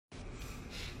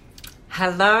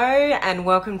Hello and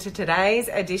welcome to today's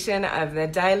edition of the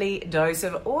Daily Dose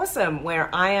of Awesome,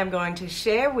 where I am going to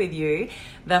share with you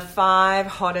the 5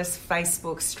 hottest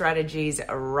Facebook strategies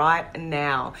right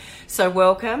now. So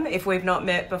welcome. If we've not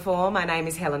met before, my name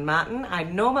is Helen Martin. I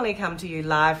normally come to you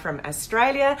live from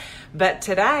Australia, but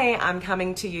today I'm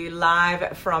coming to you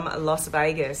live from Las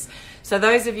Vegas. So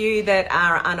those of you that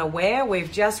are unaware,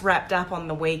 we've just wrapped up on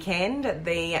the weekend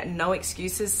the No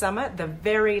Excuses Summit, the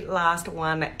very last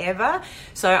one ever.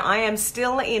 So I am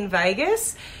still in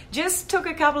Vegas. Just took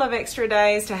a couple of extra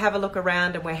days to have a look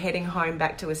around and we're heading home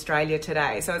back to Australia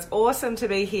today. So it's awesome to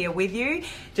be here with you.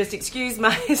 Just excuse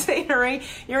my scenery.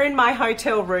 You're in my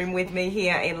hotel room with me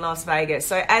here in Las Vegas.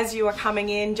 So as you are coming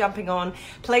in, jumping on,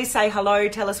 please say hello.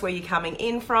 Tell us where you're coming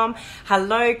in from.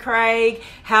 Hello, Craig.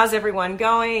 How's everyone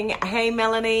going? Hey,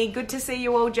 Melanie. Good to see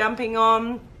you all jumping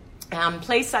on.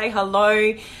 Please say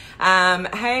hello.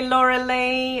 Hey, Laura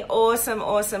Lee.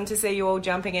 Awesome to see you all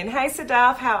jumping in. Hey,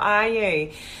 Sadaf, how are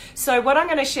you? So what I'm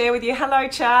going to share with you, hello,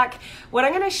 Chuck. What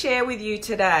I'm going to share with you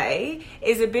today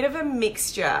is a bit of a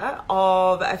mixture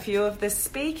of a few of the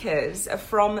speakers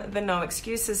from the No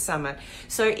Excuses Summit.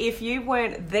 So if you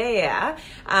weren't there,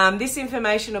 this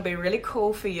information will be really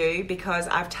cool for you because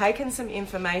I've taken some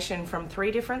information from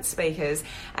 3 different speakers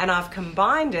and I've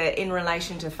combined it in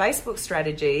relation to Facebook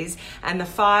strategies and the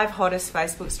 5 hottest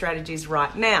Facebook strategies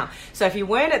right now. So if you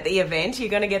weren't at the event, you're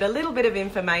going to get a little bit of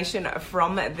information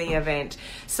from the event.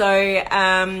 So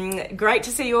great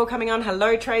to see you all coming on.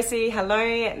 Hello, Tracy.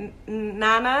 Hello,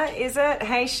 Nana, is it?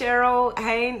 Hey, Cheryl.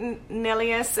 Hey,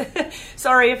 Nellius.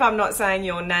 Sorry if I'm not saying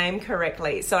your name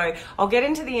correctly. So I'll get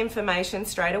into the information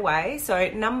straight away. So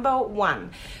number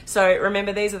 1. So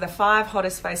remember, these are the 5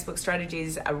 hottest Facebook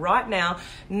strategies right now,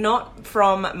 not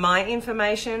from my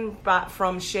information, but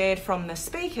shared from the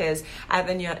speakers at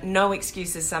the No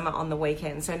Excuses Summit on the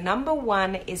weekend. So number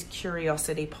 1 is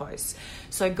curiosity posts.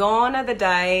 So gone are the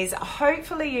days,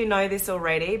 hopefully you know this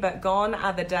already, but gone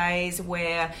are the days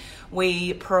where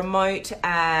we promote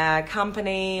our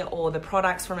company or the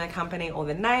products from our company or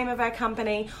the name of our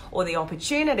company or the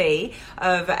opportunity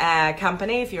of our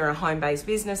company if you're a home-based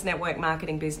business, network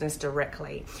marketing business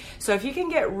directly. So if you can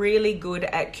get really good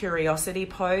at curiosity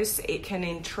posts, it can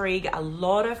intrigue a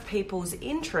lot of people's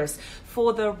interest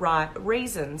for the right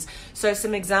reasons. So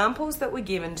some examples that were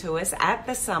given to us at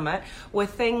the summit were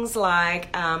things like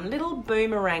little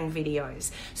boomerang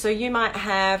videos. So you might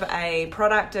have a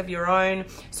product of your own,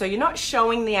 so you're not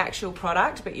showing the actual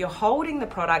product, but you're holding the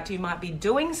product. You might be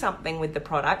doing something with the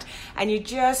product and you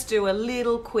just do a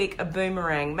little quick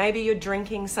boomerang. Maybe you're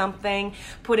drinking something,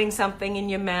 putting something in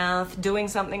your mouth, doing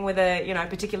something with a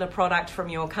particular product from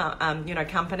your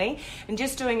company, and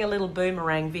just doing a little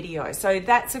boomerang video. So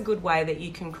that's a good way that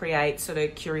you can create sort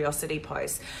of curiosity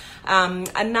posts.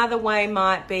 Another way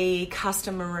might be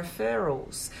customer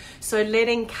referrals. So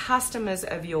letting customers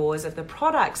of yours, of the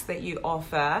products that you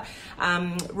offer,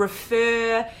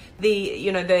 refer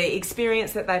the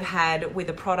experience that they've had with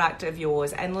a product of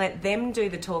yours and let them do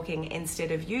the talking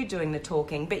instead of you doing the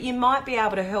talking. But you might be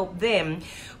able to help them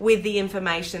with the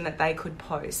information that they could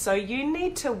post. So you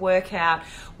need to work out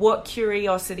what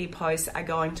curiosity posts are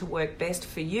going to work best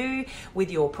for you with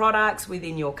your products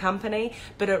within your company.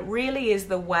 But it really is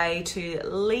the way to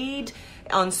lead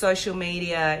on social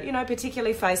media,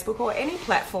 particularly Facebook or any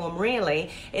platform really,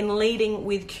 in leading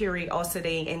with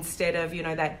curiosity instead of,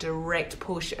 that direct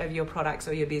push of your products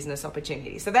or your business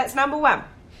opportunities. So that's number 1.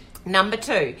 Number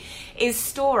 2 is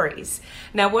stories.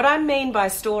 Now, what I mean by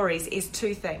stories is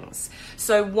 2 things.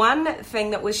 So one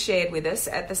thing that was shared with us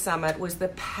at the summit was the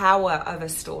power of a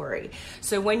story.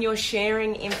 So when you're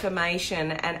sharing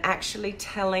information and actually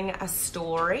telling a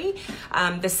story,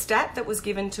 the stat that was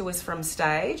given to us from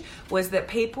stage was that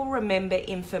people remember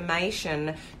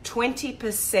information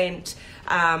 20%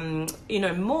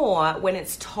 more when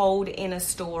it's told in a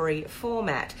story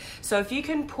format. So if you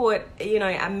can put,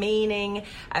 a meaning,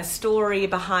 a story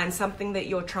behind something that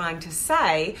you're trying to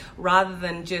say, rather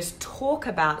than just talk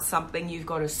about something, you've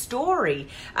got a story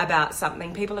about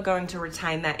something, people are going to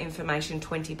retain that information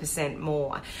 20%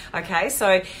 more. Okay,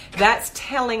 so that's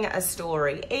telling a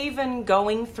story. Even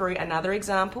going through, another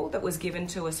example that was given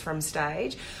to us from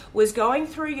stage was going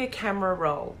through your camera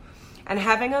roll and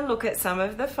having a look at some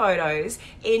of the photos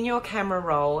in your camera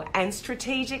roll and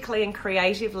strategically and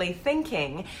creatively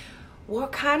thinking,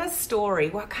 what kind of story,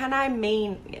 what kind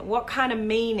of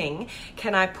meaning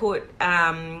can I put,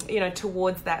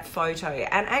 towards that photo,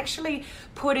 and actually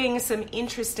putting some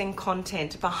interesting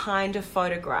content behind a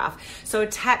photograph. So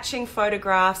attaching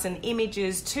photographs and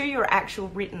images to your actual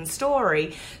written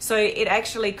story, so it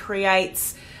actually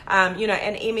creates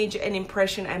an image, an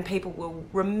impression, and people will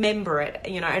remember it,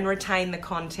 and retain the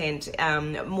content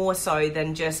more so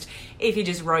than just if you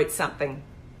just wrote something.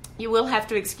 You will have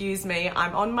to excuse me,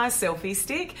 I'm on my selfie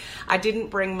stick. I didn't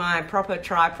bring my proper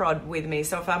tripod with me,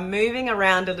 so if I'm moving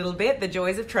around a little bit, the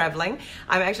joys of traveling,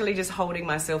 I'm actually just holding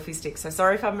my selfie stick, so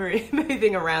sorry if I'm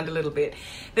moving around a little bit.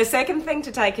 The second thing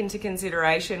to take into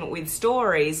consideration with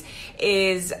stories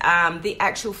is the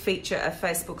actual feature of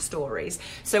Facebook stories.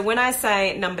 So when I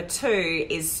say number 2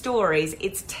 is stories,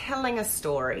 it's telling a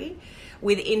story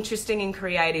with interesting and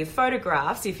creative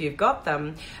photographs if you've got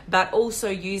them, but also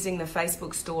using the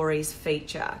Facebook Stories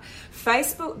feature.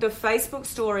 The Facebook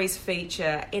Stories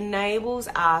feature enables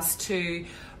us to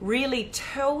really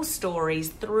tell stories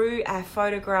through our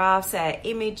photographs, our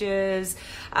images,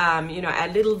 our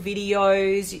little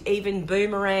videos, even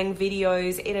boomerang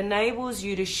videos. It enables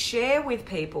you to share with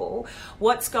people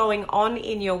what's going on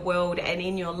in your world and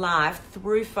in your life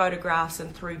through photographs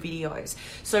and through videos.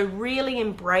 So really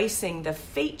embracing the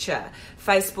feature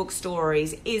Facebook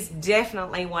Stories is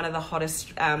definitely one of the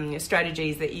hottest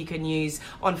strategies that you can use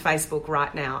on Facebook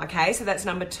right now. Okay, so that's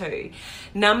number 2.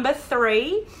 Number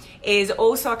 3 is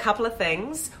also a couple of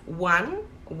things. 1,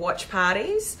 watch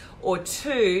parties, or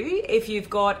 2, if you've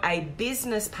got a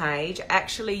business page,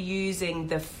 actually using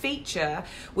the feature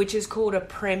which is called a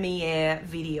premiere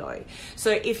video. So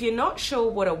if you're not sure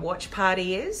what a watch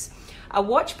party is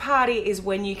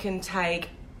when you can take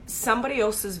somebody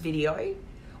else's video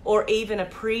or even a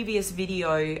previous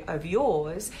video of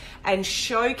yours and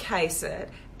showcase it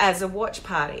as a watch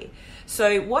party.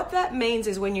 So what that means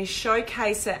is when you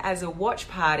showcase it as a watch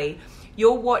party,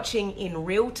 you're watching in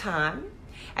real time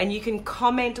and you can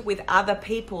comment with other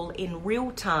people in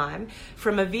real time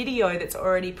from a video that's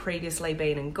already previously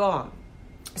been and gone.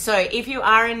 So if you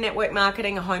are in network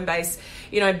marketing, a home-based,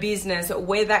 business,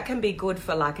 where that can be good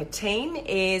for like a team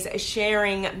is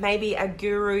sharing maybe a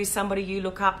guru, somebody you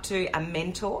look up to, a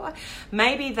mentor.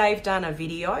 Maybe they've done a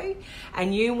video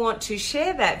and you want to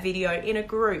share that video in a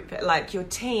group, like your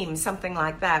team, something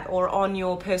like that, or on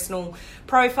your personal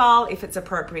profile if it's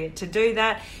appropriate to do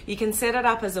that. You can set it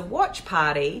up as a watch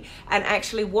party and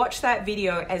actually watch that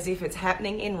video as if it's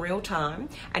happening in real time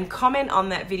and comment on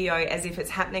that video as if it's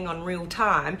happening on real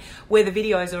time where the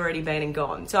video has already been and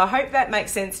gone. So I hope that makes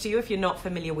sense to you if you're not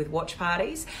familiar with watch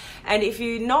parties. And if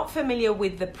you're not familiar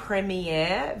with the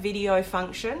premiere video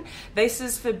function, this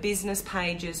is for business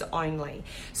pages only.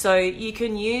 So you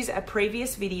can use a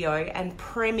previous video and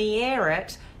premiere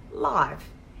it live,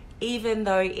 even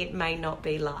though it may not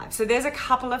be live. So there's a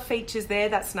couple of features there.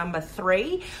 That's number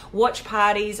 3, watch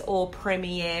parties or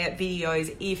premiere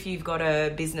videos if you've got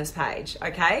a business page,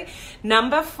 okay?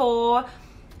 Number 4,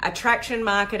 attraction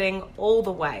marketing all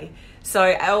the way.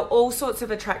 So all sorts of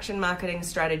attraction marketing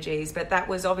strategies, but that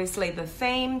was obviously the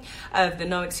theme of the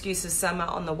No Excuses Summer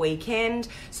on the weekend.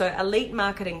 So Elite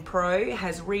Marketing Pro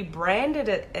has rebranded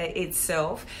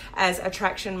itself as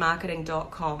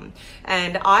attractionmarketing.com.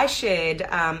 And I shared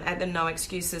at the No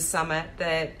Excuses Summit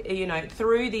that,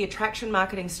 through the attraction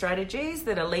marketing strategies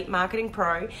that Elite Marketing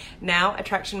Pro, now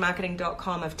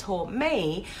attractionmarketing.com, have taught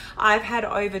me, I've had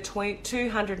over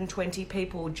 220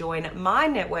 people join my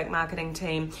network marketing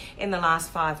team in the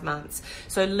last 5 months.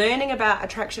 So learning about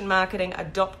attraction marketing,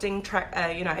 adopting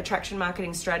attraction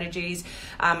marketing strategies,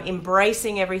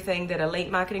 embracing everything that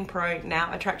Elite Marketing Pro,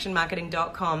 now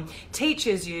attractionmarketing.com,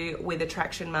 teaches you with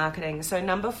attraction marketing. So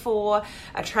number 4,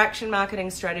 attraction marketing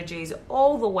strategies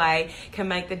all the way can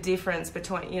make the difference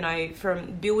between,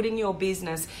 from building your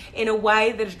business in a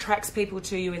way that attracts people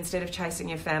to you instead of chasing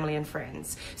your family and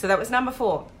friends. So that was number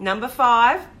 4. Number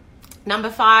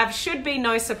 5 should be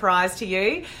no surprise to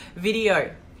you,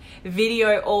 video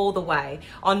all the way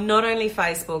on not only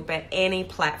Facebook but any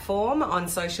platform on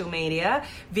social media.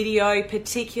 Video,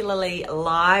 particularly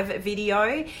live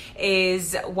video,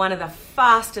 is one of the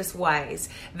fastest ways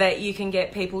that you can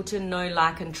get people to know,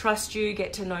 like, and trust you,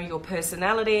 get to know your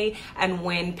personality. And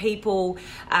when people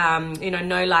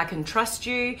know, like, and trust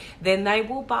you, then they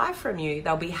will buy from you.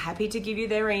 They'll be happy to give you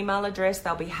their email address.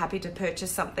 They'll be happy to purchase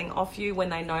something off you when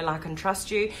they know, like, and trust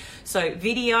you. So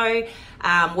video,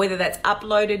 whether that's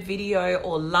uploaded video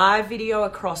or live video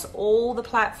across all the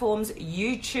platforms.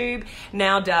 YouTube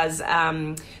now does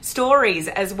stories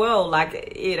as well,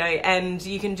 and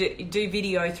you can do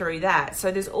video through that. So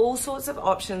there's all sorts of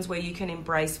options where you can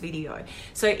embrace video.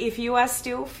 So if you are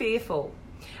still fearful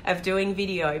of doing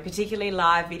video, particularly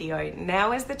live video,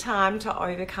 now is the time to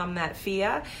overcome that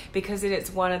fear, because it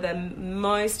is one of the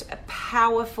most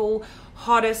powerful,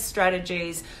 hottest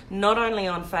strategies, not only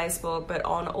on Facebook but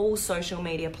on all social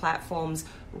media platforms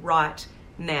right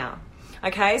now.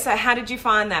 Okay, so how did you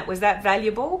find that? Was that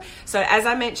valuable? So as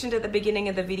I mentioned at the beginning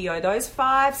of the video, those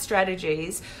 5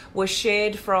 strategies were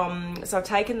shared from, so I've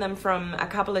taken them from a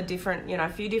couple of different, a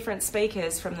few different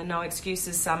speakers from the No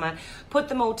Excuses Summit, put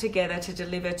them all together to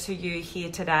deliver to you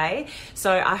here today.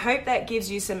 So I hope that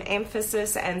gives you some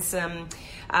emphasis and some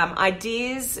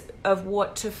ideas of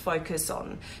what to focus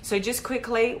on. So just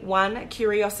quickly, 1,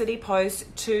 curiosity posts,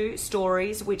 2,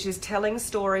 stories, which is telling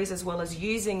stories as well as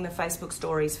using the Facebook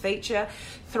Stories feature,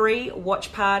 3,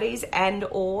 watch parties and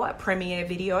or premiere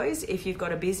videos if you've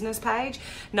got a business page.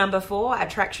 Number 4,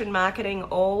 attraction marketing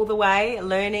all the way,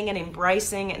 learning and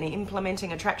embracing and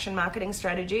implementing attraction marketing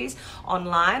strategies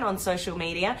online on social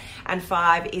media. And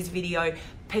 5 is video,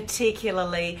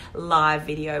 particularly live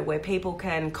video, where people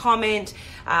can comment,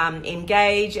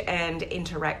 engage and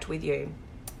interact with you.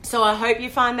 So I hope you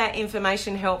find that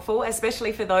information helpful,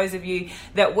 especially for those of you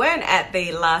that weren't at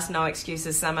the last No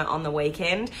Excuses Summit on the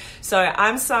weekend. So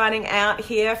I'm signing out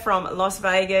here from Las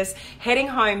Vegas, heading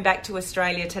home back to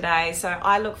Australia today. So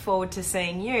I look forward to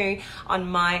seeing you on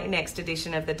my next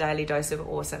edition of the Daily Dose of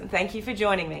Awesome. Thank you for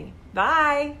joining me.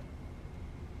 Bye.